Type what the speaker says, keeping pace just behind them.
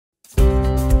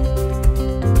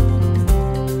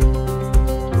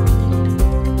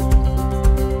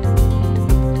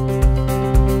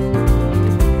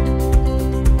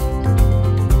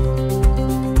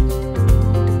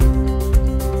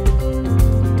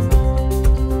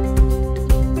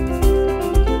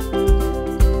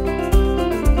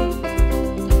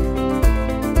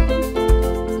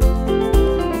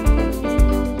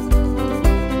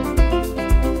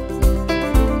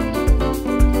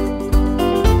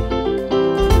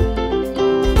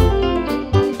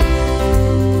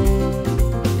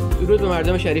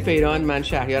مردم شریف ایران، من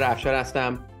شهریار افشار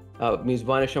هستم،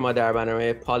 میزبان شما در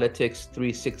برنامه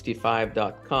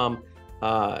politics365.com.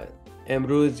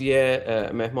 امروز یه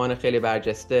مهمان خیلی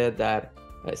برجسته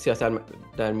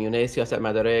در میونه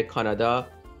سیاستمدارای کانادا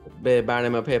به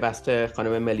برنامه پیوسته،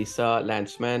 خانم ملیسا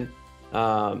لنتسمن.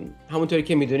 همونطوری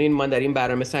که میدونین ما در این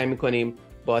برنامه سعی میکنیم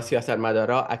با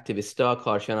سیاستمدارا، اکتیویستا،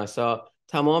 کارشناسا،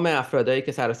 تمام افرادایی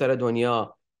که سراسر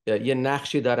دنیا یه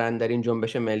نقشی دارن در این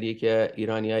جنبش ملی که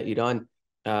ایران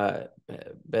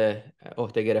به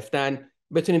عهده گرفتن،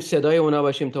 بتونیم صدای اونا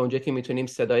باشیم تا اونجا که میتونیم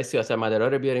صدای سیاستمدارا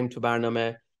رو بیاریم تو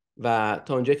برنامه و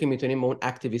تا اونجا که میتونیم به اون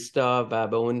اکتیویستا و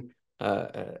به اون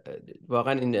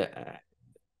واقعا این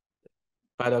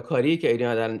فداکاری که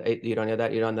ایرانی‌ها در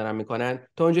ایران دارن میکنن،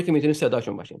 تا اونجا که میتونیم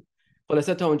صداشون باشیم.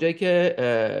 خلاصه تا اونجایی که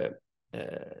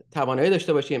توانایی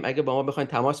داشته باشیم، اگه با ما بخواید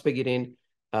تماس بگیرین،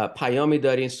 پیامی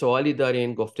دارین، سوالی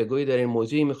دارین، گفتگویی دارین،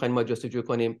 موضوعی میخواین ما جستجو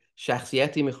کنیم،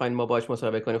 شخصیتی میخواین ما باهاش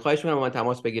مصاحبه کنیم، خواهش میکنم با من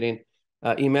تماس بگیرین.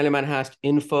 ایمیل من هست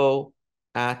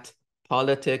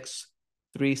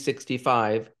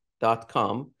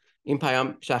info@politics365.com. این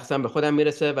پیام شخصا به خودم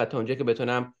میرسه و تا اونجایی که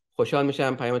بتونم خوشحال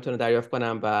میشم پیامتون رو دریافت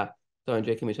کنم و تا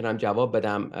اونجایی که میتونم جواب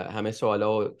بدم همه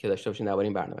سوالا که داشته باشین درباره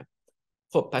این برنامه.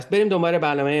 خب پس بریم دنبال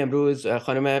برنامه امروز.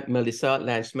 خانم ملیسا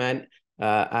لنتسمن،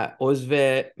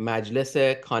 عضو مجلس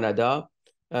کانادا.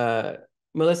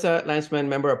 Melissa Lantsman,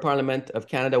 Member of Parliament of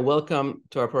Canada, welcome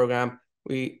to our program.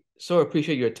 We so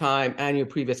appreciate your time and your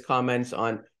previous comments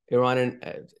on Iranian,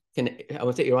 I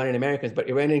won't say Iranian Americans, but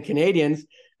Iranian Canadians,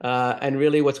 and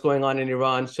really what's going on in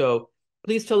Iran. So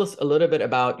please tell us a little bit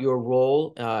about your role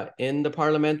in the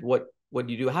Parliament. What do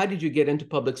you do? How did you get into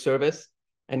public service?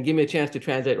 And give me a chance to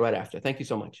translate right after. Thank you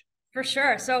so much. For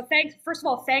sure. So first of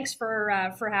all, thanks for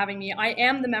having me. I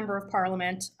am the member of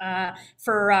Parliament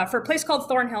for a place called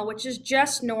Thornhill, which is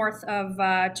just north of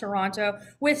Toronto,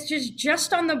 which is just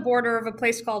on the border of a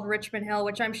place called Richmond Hill,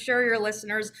 which I'm sure your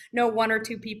listeners know one or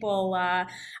two people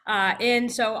in.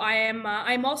 So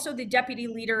I'm also the deputy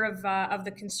leader of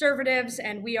the Conservatives,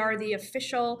 and we are the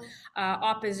official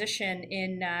opposition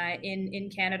in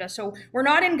Canada. So we're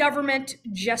not in government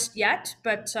just yet,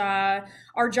 but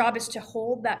our job is to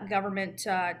hold that government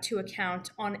to account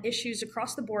on issues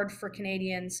across the board for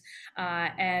Canadians,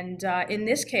 and in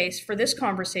this case, for this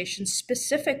conversation,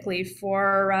 specifically for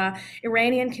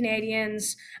Iranian Canadians,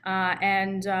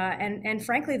 and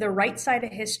frankly, the right side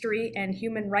of history and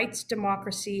human rights,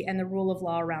 democracy, and the rule of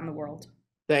law around the world.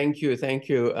 Thank you,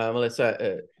 Melissa.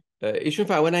 ایشون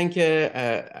فرمودن که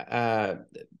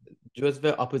جزو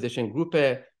اپوزیشن گروپ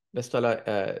به اصطلاح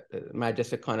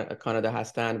مجلس کانادا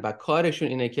هستن و کارشون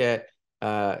اینه که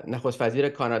نخست وزیر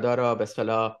کانادا را به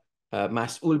اصطلاح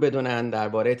مسئول بدونن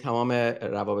درباره تمام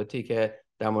روابطی که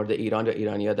در مورد ایران و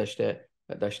ایرانی‌ها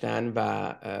داشتن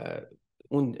و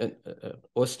اون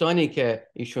استانی که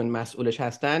ایشون مسئولش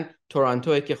هستن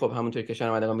تورنتو، که خب همونطور که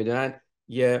شنوندگان میدونن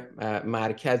یه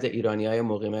مرکز ایرانی‌های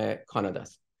مقیم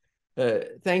کاناداست.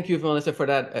 Thank you, Melissa, for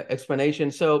that explanation.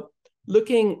 So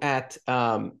looking at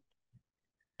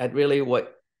really what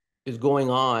is going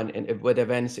on with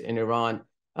events in Iran,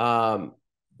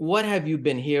 what have you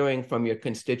been hearing from your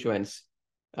constituents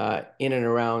in and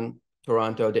around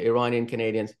Toronto, the Iranian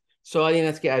Canadians? سوال این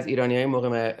است که از ایرانی‌های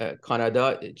مقیم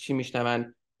کانادا چی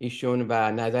میشنون ایشون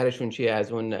و نظرشون چیه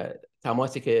از اون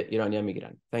تماسی که ایرانی‌ها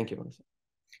میگیرن. Thank you, Melissa.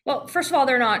 Well, first of all,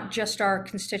 they're not just our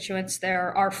constituents.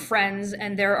 They're our friends,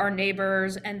 and they're our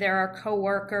neighbors, and they're our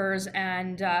coworkers,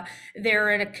 and they're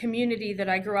in a community that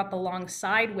I grew up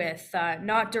alongside with,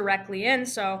 not directly in.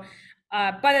 So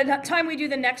by the time we do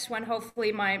the next one,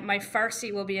 hopefully my Farsi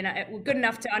will be good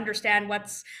enough to understand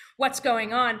what's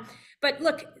going on. But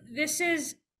look, this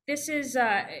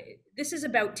is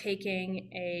about taking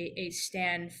a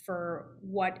stand for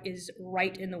what is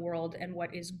right in the world and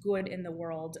what is good in the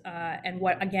world, and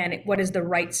what is the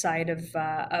right side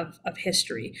of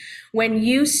history. When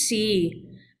you see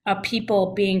people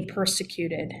being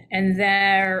persecuted and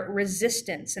their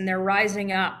resistance and their rising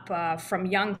up,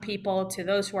 from young people to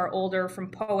those who are older,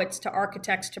 from poets to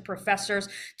architects to professors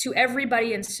to everybody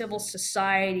in civil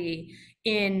society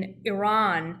in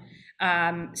Iran,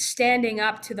 standing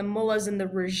up to the mullahs and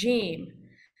the regime,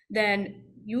 then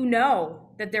you know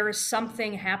that there is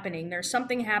something happening. There's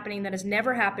something happening that has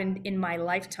never happened in my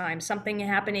lifetime, something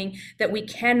happening that we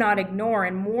cannot ignore,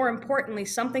 and more importantly,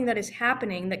 something that is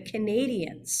happening that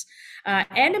Canadians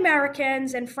and Americans,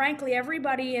 and frankly,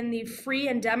 everybody in the free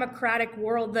and democratic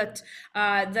world that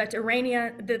the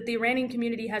Iranian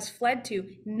community has fled to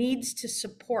needs to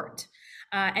support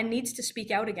and needs to speak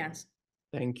out against.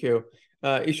 Thank you.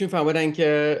 ایشون فرمودن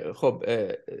که خب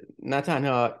نه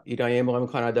تنها ایرانی مقیم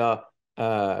کانادا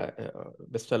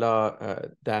به اصطلاح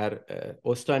در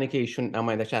استانی که ایشون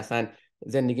نمایندش هستن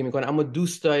زندگی میکنن، اما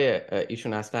دوستای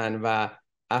ایشون هستن و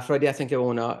افرادی هستن که به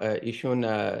اونا ایشون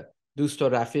دوست و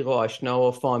رفیق و آشنا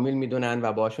و فامیل میدونن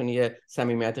و باشون یه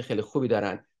صمیمیت خیلی خوبی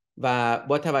دارن. و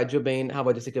با توجه به این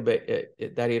حوادثی که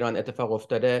در ایران اتفاق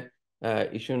افتاده،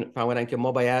 ایشون فهمیدن که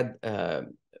ما باید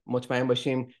مطمئن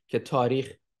باشیم که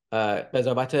تاریخ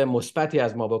قضاوت مثبتی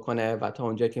از ما بکنه و تا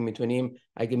اونجایی که میتونیم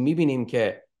اگه میبینیم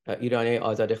که ایرانی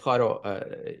آزادخواه رو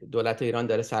دولت ایران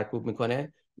داره سرکوب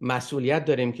میکنه، مسئولیت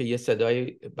داریم که یه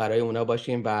صدایی برای اونا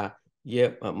باشیم و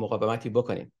یه مقاومتی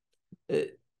بکنیم.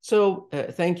 So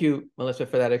thank you, Melissa,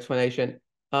 for that explanation.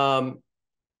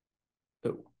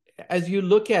 As you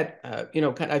look at,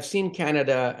 I've seen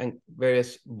Canada and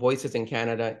various voices in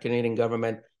Canada, Canadian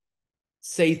government,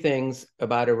 say things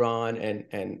about Iran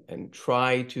and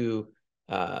try to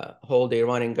hold the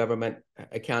Iranian government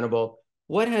accountable.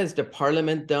 What has the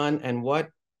parliament done, and what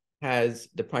has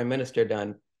the prime minister done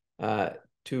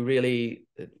to really,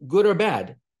 good or bad,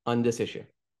 on this issue?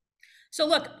 So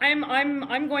look,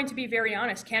 I'm going to be very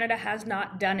honest. Canada has not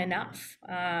done enough.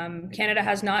 Canada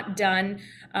has not done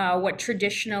what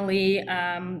traditionally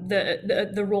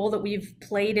the role that we've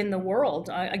played in the world.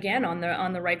 Again,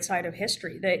 on the right side of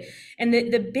history.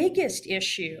 The biggest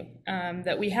issue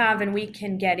that we have, and we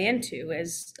can get into,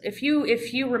 is if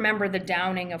you remember the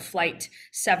downing of Flight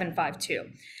 752.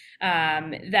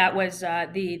 That was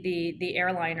the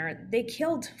airliner. They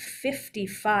killed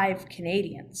 55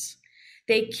 Canadians.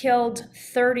 They killed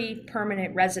 30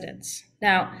 permanent residents.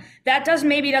 Now, that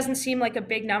maybe doesn't seem like a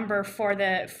big number for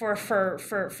the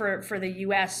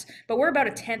US, but we're about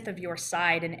 1/10 of your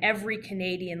side, and every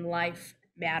Canadian life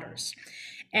matters.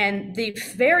 And the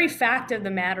very fact of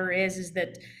the matter is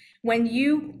that when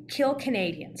you kill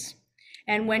Canadians,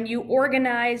 and when you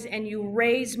organize and you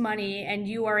raise money, and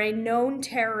you are a known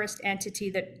terrorist entity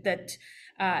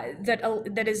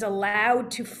that is allowed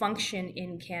to function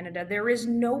in Canada, there is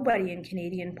nobody in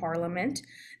Canadian Parliament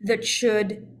that should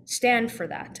stand for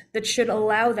that should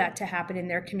allow that to happen in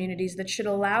their communities, that should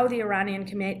allow the Iranian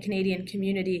Canadian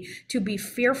community to be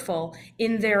fearful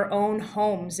in their own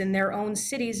homes, in their own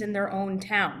cities, in their own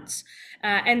towns.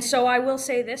 And so I will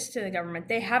say this to the government: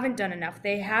 they haven't done enough.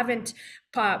 They haven't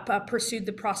pursued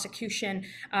the prosecution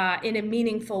in a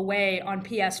meaningful way on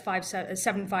PS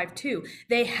 752.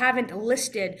 They haven't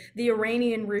listed the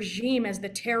Iranian regime as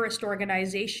the terrorist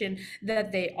organization that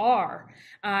they are.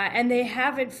 And they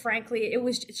haven't, frankly,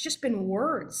 it's just been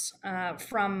words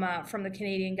from the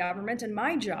Canadian government. And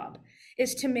my job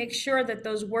is to make sure that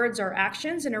those words are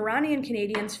actions, and Iranian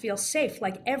Canadians feel safe,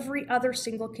 like every other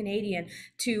single Canadian,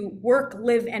 to work,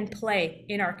 live, and play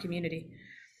in our community.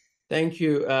 Thank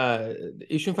you.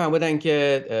 ایشون فرمودن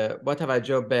که با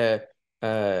توجه به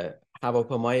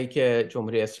هواپیمایی که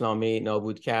جمهوری اسلامی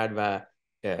نابود کرد و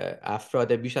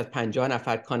افراد بیش از 50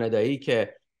 نفر کانادایی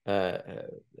که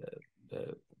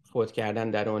فوت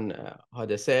کردن در اون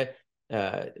حادثه،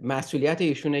 مسئولیت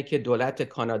ایشونه که دولت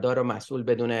کانادا رو مسئول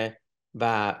بدونه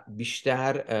و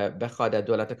بیشتر بخواد از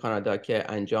دولت کانادا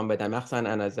که انجام بدن، مخصوصا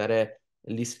از نظر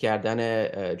لیست کردن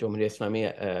جمهوری اسلامی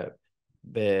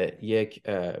به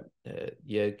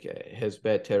یک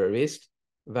حزب تروریست،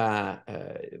 و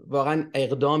واقعا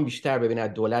اقدام بیشتر ببینه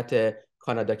دولت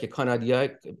کانادا که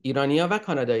ایرانی‌ها و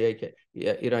کانادایی که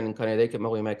کانادایی که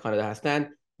مقیم کانادا هستن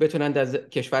بتونن از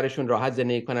کشورشون راحت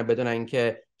زندگی کنن بدون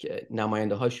اینکه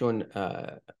نماینده هاشون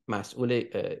مسئول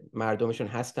مردمشون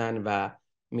هستن و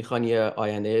میخوان یه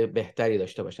آینده بهتری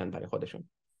داشته باشن برای خودشون.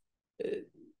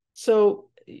 So,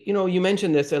 you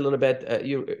mentioned this a little bit,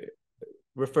 you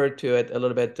referred to it a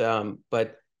little bit, but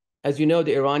as you know,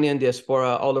 the Iranian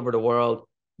diaspora all over the world,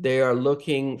 they are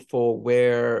looking for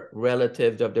where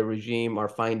relatives of the regime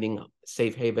are finding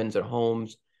safe havens or homes.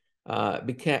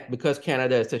 Because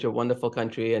Canada is such a wonderful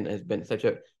country and has been such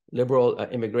a liberal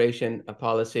immigration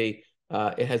policy,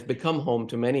 it has become home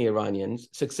to many Iranians,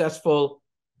 successful,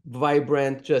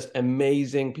 vibrant, just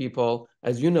amazing people,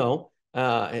 as you know,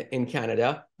 in Canada.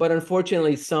 But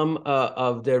unfortunately, some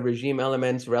of the regime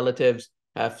elements, relatives,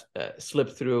 have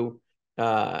slipped through,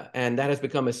 and that has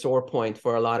become a sore point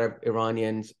for a lot of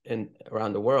Iranians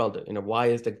around the world. Why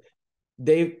is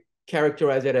they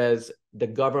characterize it as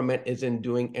the government isn't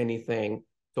doing anything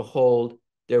to hold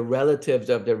the relatives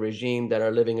of the regime that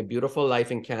are living a beautiful life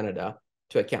in Canada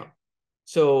to account.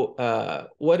 So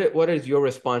what is your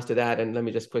response to that? And let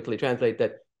me just quickly translate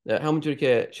that. همونجوری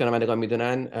که شنوندگان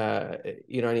میدونن،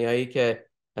 ایرانیایی که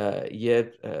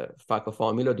یه فک و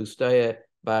فامیل و دوستای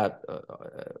و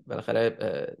بالاخره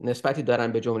نسبتی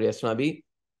دارن به جمهوری اسلامی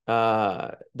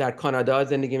در کانادا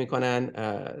زندگی میکنن،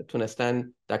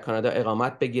 تونستن در کانادا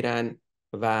اقامت بگیرن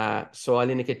و سوال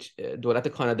اینه که دولت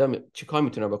کانادا چیکار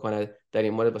میتونه بکنه در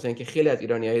این مورد، واسه اینکه خیلی از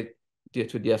ایرانیای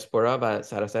تو دیاسپورا و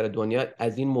سراسر دنیا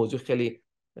از این موضوع خیلی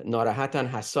ناراحتن،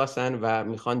 حساسن و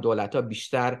میخوان دولت‌ها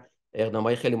بیشتر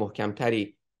اقدامات خیلی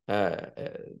محکمتری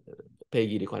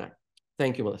پیگیری کنن.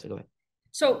 Thank you, Melissa. Go ahead.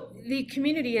 So the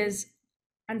community is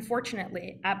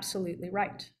unfortunately absolutely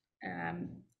right.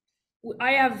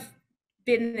 I have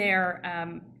been there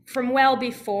from well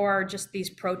before just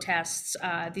these protests,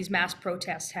 these mass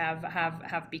protests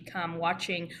have become,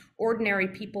 watching ordinary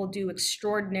people do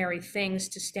extraordinary things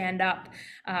to stand up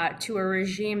to a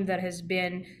regime that has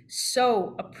been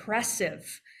so oppressive,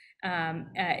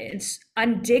 it's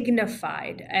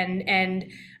undignified, and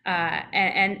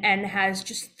has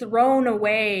just thrown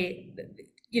away,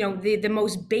 you know, the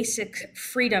most basic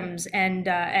freedoms and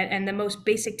the most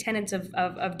basic tenets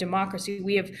of democracy.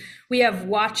 We have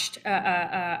watched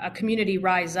a community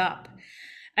rise up.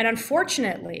 And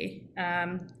unfortunately,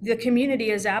 the community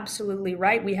is absolutely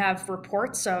right. We have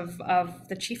reports of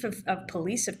the chief of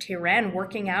police of Tehran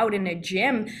working out in a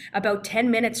gym about 10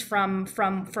 minutes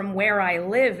from where I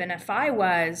live. And if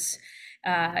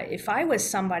I was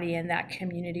somebody in that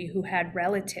community who had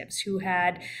relatives who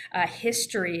had a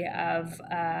history of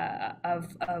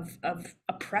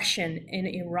oppression in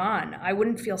Iran, I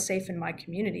wouldn't feel safe in my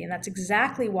community. And that's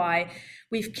exactly why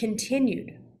we've continued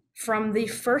from the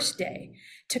first day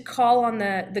to call on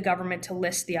the government to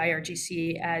list the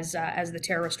IRGC as the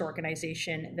terrorist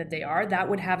organization that they are. That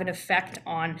would have an effect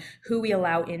on who we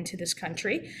allow into this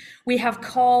country. We have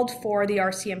called for the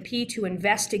RCMP to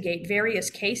investigate various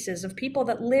cases of people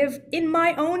that live in my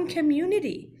own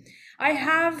community. I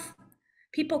have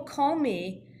people call me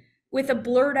with a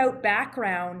blurred out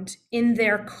background in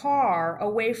their car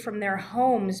away from their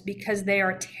homes because they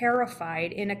are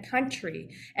terrified in a country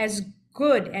as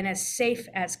good and as safe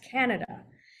as Canada.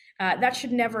 That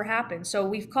should never happen. So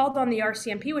we've called on the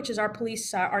RCMP, which is our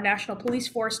police, our national police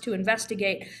force, to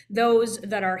investigate those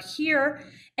that are here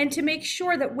and to make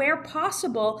sure that where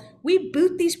possible, we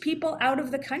boot these people out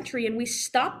of the country and we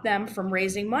stop them from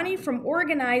raising money, from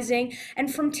organizing, and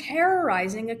from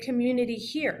terrorizing a community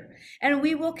here. And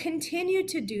we will continue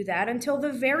to do that until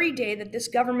the very day that this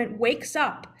government wakes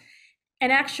up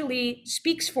and actually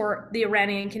speaks for the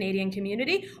Iranian Canadian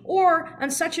community, or on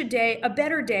such a day, a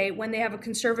better day, when they have a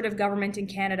conservative government in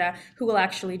Canada who will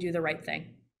actually do the right thing.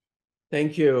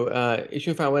 Thank you.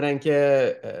 ایشون فرمودن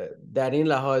که در این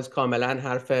لحاظ کاملا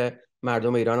حرف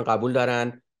مردم ایران قبول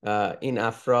دارن. این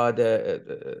افراد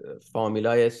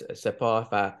فامیلای سپاه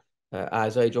و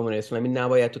اعضای جمهوری اسلامی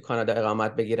نباید تو کانادا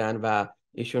اقامت بگیرن و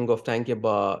ایشون گفتن که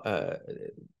با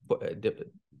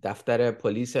دفتر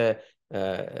پلیس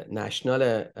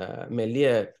نشنال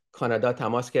ملی کانادا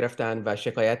تماس گرفتن و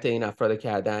شکایت این افراد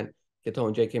کردن که تا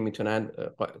اونجایی که میتونن،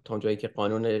 تا اونجایی که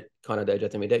قانون کانادا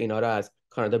اجازه میده، اینا رو از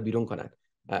کانادا بیرون کنن.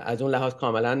 از اون لحاظ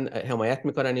کاملا حمایت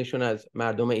میکنن ایشون از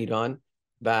مردم ایران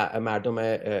و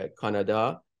مردم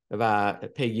کانادا و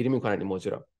پیگیری میکنن این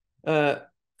موضوع رو.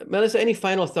 Melissa, any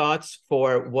final thoughts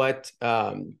for what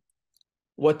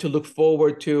to look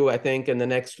forward to, I think, in the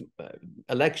next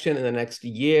election, in the next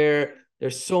year?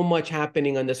 There's so much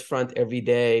happening on this front every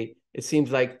day. It seems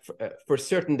like for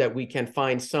certain that we can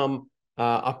find some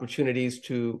opportunities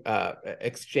to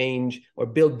exchange or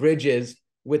build bridges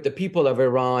with the people of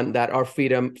Iran that are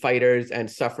freedom fighters and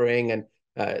suffering and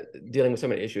dealing with so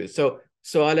many issues. So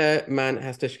سوال من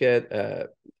هستش که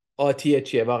آتیه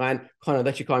چیه؟ واقعا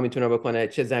کانادا چی کار میتونه بکنه؟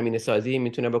 چه زمینه سازی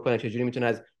میتونه بکنه؟ چجوری میتونه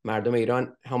از مردم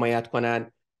ایران حمایت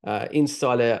کنن؟ این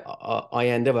سال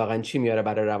آینده واقعا چی میاره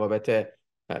برای روابط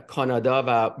کانادا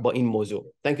و با این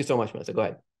موضوع؟ Thank you so much, Melissa. Go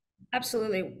ahead.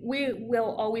 Absolutely. We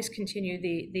will always continue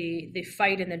the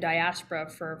fight in the diaspora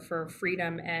for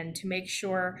freedom and to make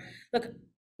sure, look,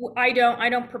 I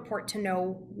don't purport to know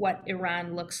what Iran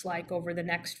looks like over the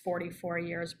next 44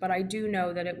 years, but I do know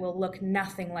that it will look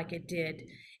nothing like it did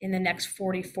in the next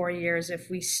 44 years if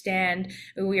we stand,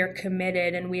 we are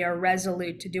committed, and we are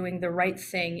resolute to doing the right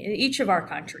thing in each of our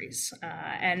countries.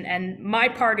 And my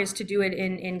part is to do it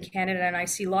in Canada, and I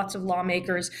see lots of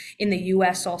lawmakers in the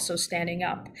US also standing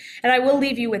up. And I will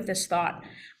leave you with this thought.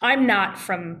 I'm not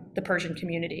from the Persian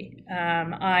community.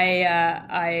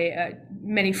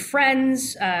 Many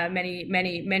friends,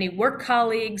 many work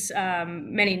colleagues,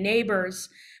 many neighbors,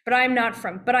 but I'm not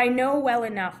from, but I know well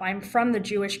enough, I'm from the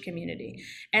Jewish community.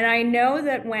 And I know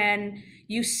that when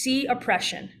you see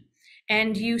oppression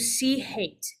and you see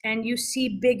hate and you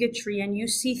see bigotry and you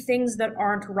see things that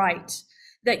aren't right,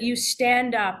 that you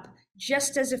stand up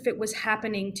just as if it was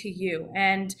happening to you.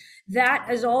 And that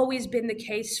has always been the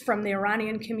case from the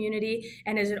Iranian community,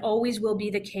 and as it always will be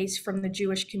the case from the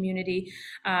Jewish community.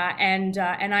 And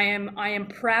I am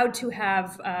proud to have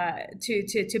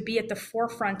to be at the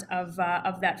forefront of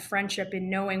that friendship in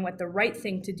knowing what the right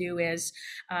thing to do is,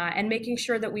 and making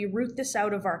sure that we root this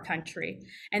out of our country,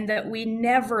 and that we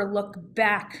never look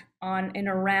back on an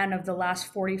Iran of the last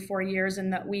 44 years, and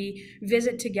that we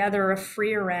visit together a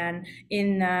free Iran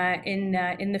in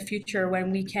the future, when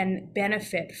we can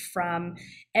benefit from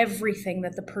everything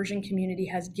that the Persian community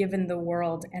has given the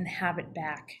world and have it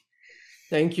back.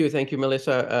 Thank you,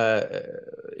 Melissa.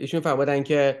 ایشون فرمودن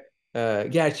که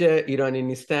گرچه ایرانی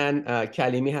نیستن،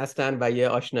 کلیمی هستن و یه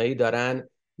آشنایی دارن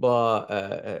با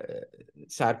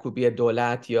سرکوبی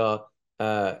دولت یا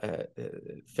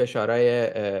فشارهای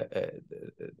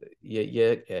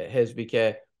یه حزبی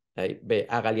که به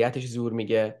اقلیتش زور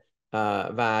میگه،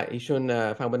 و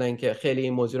ایشون فرمودن که خیلی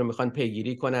این موضوع رو میخوان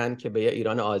پیگیری کنن که به یه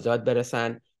ایران آزاد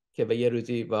برسن، که به یه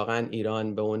روزی واقعا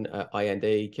ایران به اون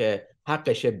آینده‌ای که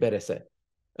حقشه برسه.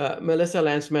 Melissa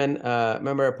Lantsman,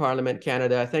 Member of Parliament,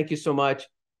 Canada, thank you so much.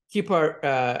 Keep our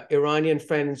Iranian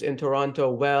friends in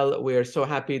Toronto well. We are so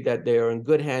happy that they are in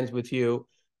good hands with you,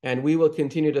 and we will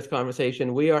continue this conversation.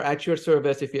 We are at your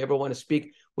service if you ever want to speak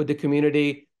with the community.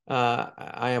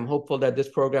 I am hopeful that this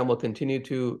program will continue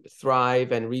to thrive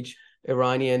and reach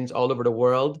Iranians all over the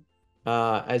world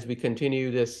as we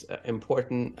continue this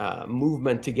important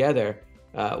movement together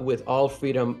with all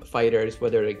freedom fighters,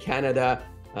 whether in Canada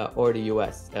or the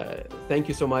US. Thank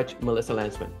you so much, Melissa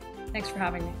Lantsman. Thanks for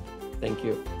having me. Thank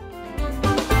you.